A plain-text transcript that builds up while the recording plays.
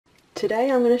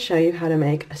Today I'm going to show you how to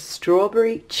make a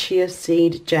strawberry chia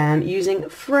seed jam using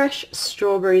fresh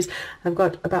strawberries. I've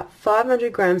got about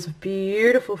 500 grams of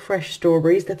beautiful fresh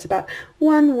strawberries. That's about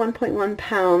 1.1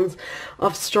 pounds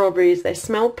of strawberries. They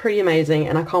smell pretty amazing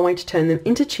and I can't wait to turn them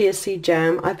into chia seed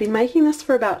jam. I've been making this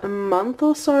for about a month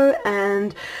or so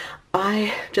and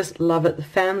I just love it. The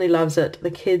family loves it.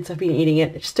 The kids have been eating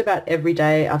it just about every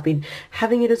day. I've been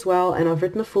having it as well, and I've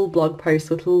written a full blog post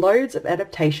with loads of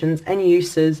adaptations and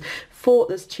uses for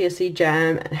this chia seed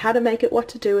jam and how to make it, what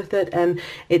to do with it, and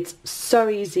it's so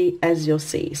easy as you'll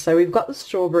see. So we've got the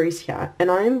strawberries here and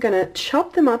I am going to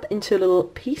chop them up into little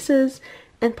pieces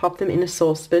and pop them in a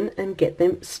saucepan and get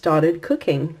them started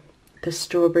cooking. The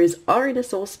strawberries are in a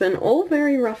saucepan, all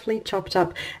very roughly chopped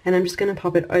up, and I'm just going to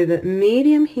pop it over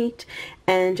medium heat,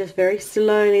 and just very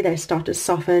slowly they start to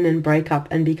soften and break up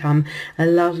and become a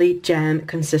lovely jam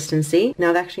consistency.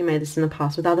 Now, I've actually made this in the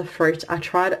past with other fruit. I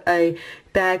tried a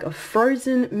bag of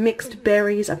frozen mixed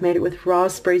berries. I've made it with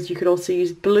raspberries. You could also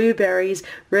use blueberries.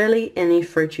 Really, any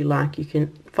fruit you like, you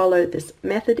can follow this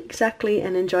method exactly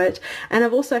and enjoy it. And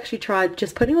I've also actually tried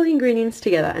just putting all the ingredients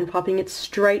together and popping it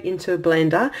straight into a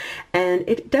blender, and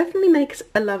it definitely makes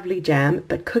a lovely jam,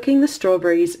 but cooking the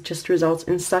strawberries just results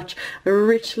in such a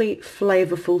richly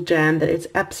flavorful jam that it's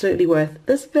absolutely worth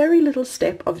this very little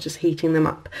step of just heating them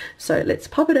up. So let's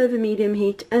pop it over medium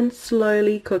heat and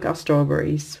slowly cook our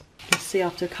strawberries. You see,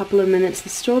 after a couple of minutes the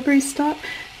strawberries start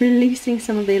releasing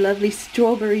some of their lovely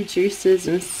strawberry juices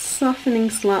and softening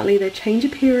slightly. They change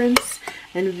appearance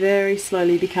and very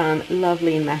slowly become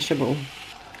lovely and mashable.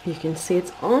 You can see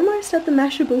it's almost at the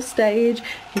mashable stage.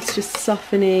 It's just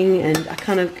softening, and I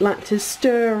kind of like to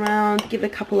stir around, give it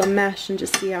a couple of mash and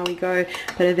just see how we go,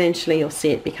 but eventually you'll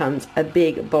see it becomes a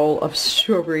big bowl of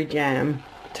strawberry jam.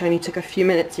 It only took a few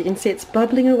minutes. You can see it's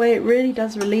bubbling away. It really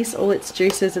does release all its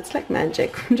juices. It's like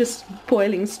magic from just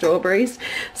boiling strawberries.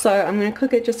 So I'm going to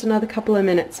cook it just another couple of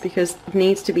minutes because it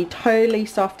needs to be totally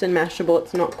soft and mashable.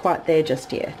 It's not quite there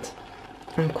just yet.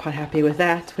 I'm quite happy with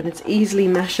that. When it's easily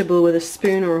mashable with a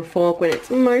spoon or a fork, when it's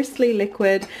mostly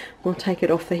liquid, we'll take it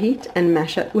off the heat and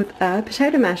mash it with a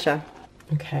potato masher.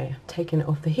 Okay, I've taken it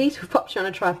off the heat. We've popped you on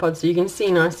a tripod so you can see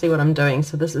nicely what I'm doing.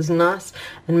 So this is nice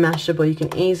and mashable. You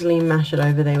can easily mash it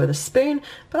over there with a spoon,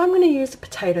 but I'm going to use a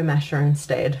potato masher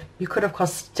instead. You could of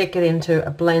course stick it into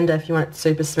a blender if you want it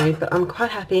super smooth, but I'm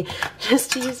quite happy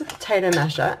just to use a potato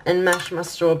masher and mash my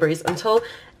strawberries until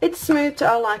it's smooth to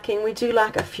our liking. We do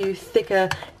like a few thicker,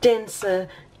 denser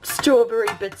strawberry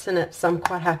bits in it, so I'm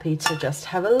quite happy to just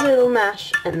have a little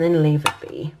mash and then leave it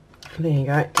be. There you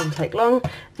go, it didn't take long,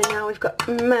 and now we've got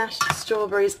mashed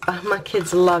strawberries. Oh, my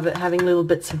kids love it, having little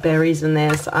bits of berries in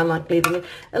there, so I like leaving it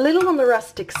a little on the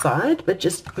rustic side, but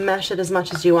just mash it as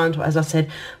much as you want, or as I said,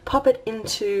 pop it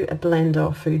into a blender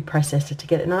or food processor to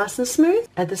get it nice and smooth.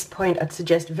 At this point, I'd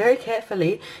suggest very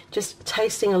carefully just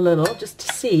tasting a little, just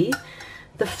to see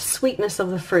the sweetness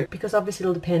of the fruit, because obviously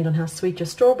it'll depend on how sweet your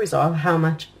strawberries are, how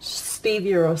much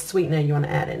stevia or sweetener you want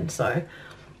to add in. So,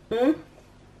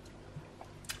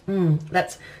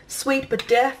 that's sweet, but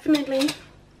definitely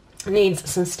needs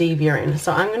some stevia in.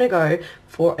 So I'm going to go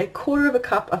for a quarter of a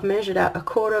cup. I've measured out a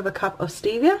quarter of a cup of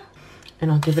stevia,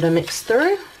 and I'll give it a mix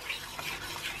through.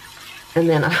 And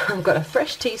then I've got a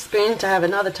fresh teaspoon to have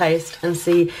another taste and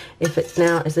see if it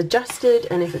now is adjusted,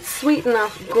 and if it's sweet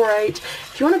enough, great.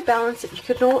 If you want to balance it, you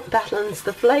can balance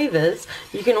the flavors.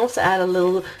 You can also add a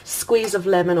little squeeze of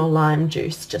lemon or lime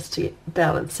juice just to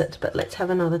balance it. But let's have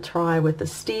another try with the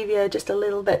stevia, just a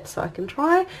little bit so I can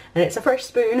try. And it's a fresh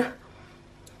spoon.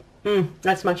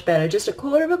 That's much better. Just a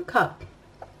quarter of a cup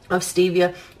of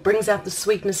stevia brings out the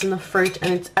sweetness in the fruit,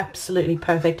 and it's absolutely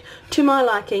perfect to my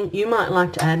liking. You might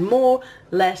like to add more,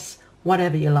 less,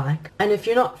 whatever you like. And if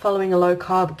you're not following a low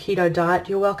carb keto diet,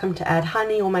 you're welcome to add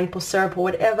honey or maple syrup or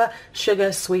whatever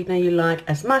sugar sweetener you like,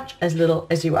 as much, as little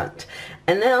as you want.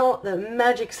 And now the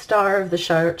magic star of the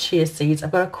show, chia seeds.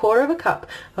 I've got a quarter of a cup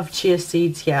of chia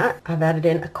seeds here. I've added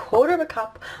in a quarter of a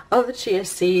cup of the chia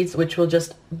seeds, which will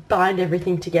just bind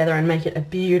everything together and make it a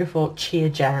beautiful chia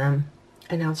jam.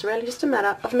 And now it's really just a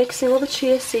matter of mixing all the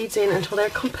chia seeds in until they're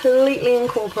completely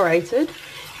incorporated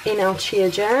in our chia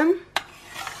jam.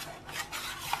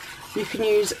 You can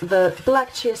use the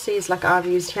black chia seeds like I've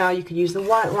used here. You could use the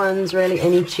white ones. Really,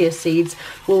 any chia seeds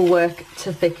will work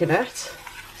to thicken it.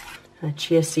 And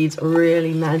chia seeds are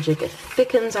really magic. It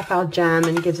thickens up our jam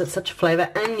and gives it such flavor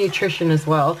and nutrition as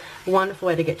well. Wonderful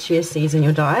way to get chia seeds in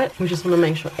your diet. We just want to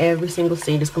make sure every single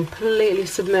seed is completely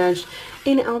submerged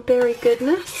in our berry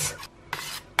goodness.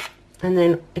 And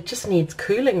then it just needs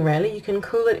cooling, really. You can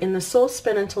cool it in the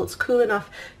saucepan until it's cool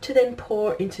enough to then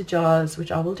pour into jars,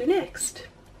 which I will do next.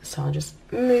 So I'll just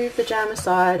move the jam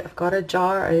aside. I've got a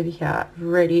jar over here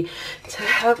ready to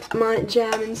have my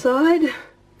jam inside.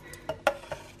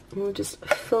 We'll just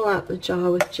fill out the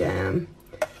jar with jam.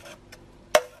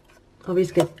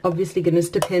 Obviously going to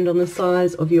depend on the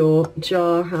size of your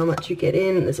jar, how much you get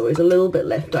in. There's always a little bit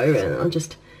left over, and I'll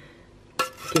just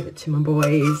give it to my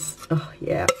boys. Oh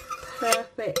yeah,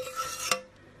 perfect.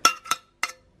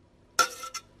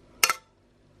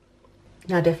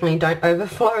 Now definitely don't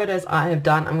overflow it as I have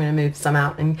done. I'm going to move some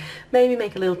out and maybe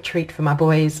make a little treat for my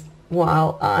boys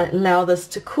while I allow this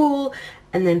to cool,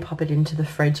 and then pop it into the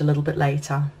fridge a little bit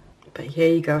later. But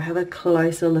here you go, have a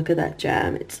closer look at that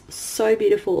jam. It's so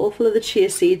beautiful, all full of the chia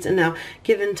seeds, and now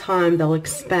given time they'll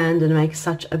expand and make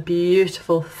such a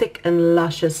beautiful, thick and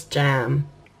luscious jam.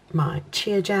 My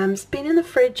chia jam's been in the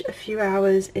fridge a few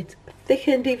hours. It's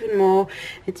thickened even more.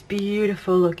 It's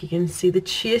beautiful. Look, you can see the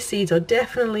chia seeds are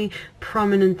definitely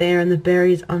prominent there, and the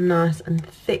berries are nice and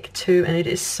thick too, and it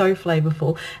is so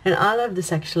flavorful. And I love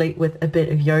this actually with a bit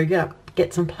of yogurt.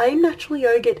 Get some plain natural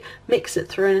yogurt, mix it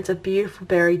through, and it's a beautiful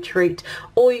berry treat.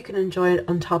 Or you can enjoy it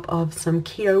on top of some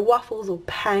keto waffles or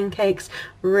pancakes,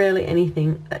 really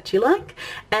anything that you like.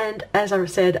 And as I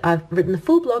said, I've written the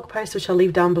full blog post, which I'll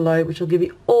leave down below, which will give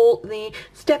you all the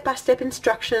step-by-step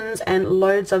instructions and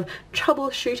loads of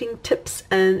troubleshooting tips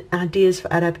and ideas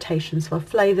for adaptations for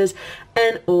flavors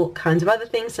and all kinds of other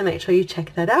things. So make sure you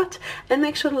check that out, and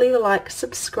make sure to leave a like,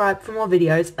 subscribe for more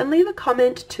videos, and leave a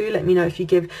comment too. Let me know if you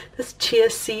give this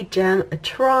chia seed jam a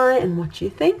try and what you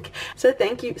think. So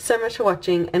thank you so much for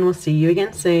watching, and we'll see you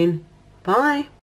again soon. Bye.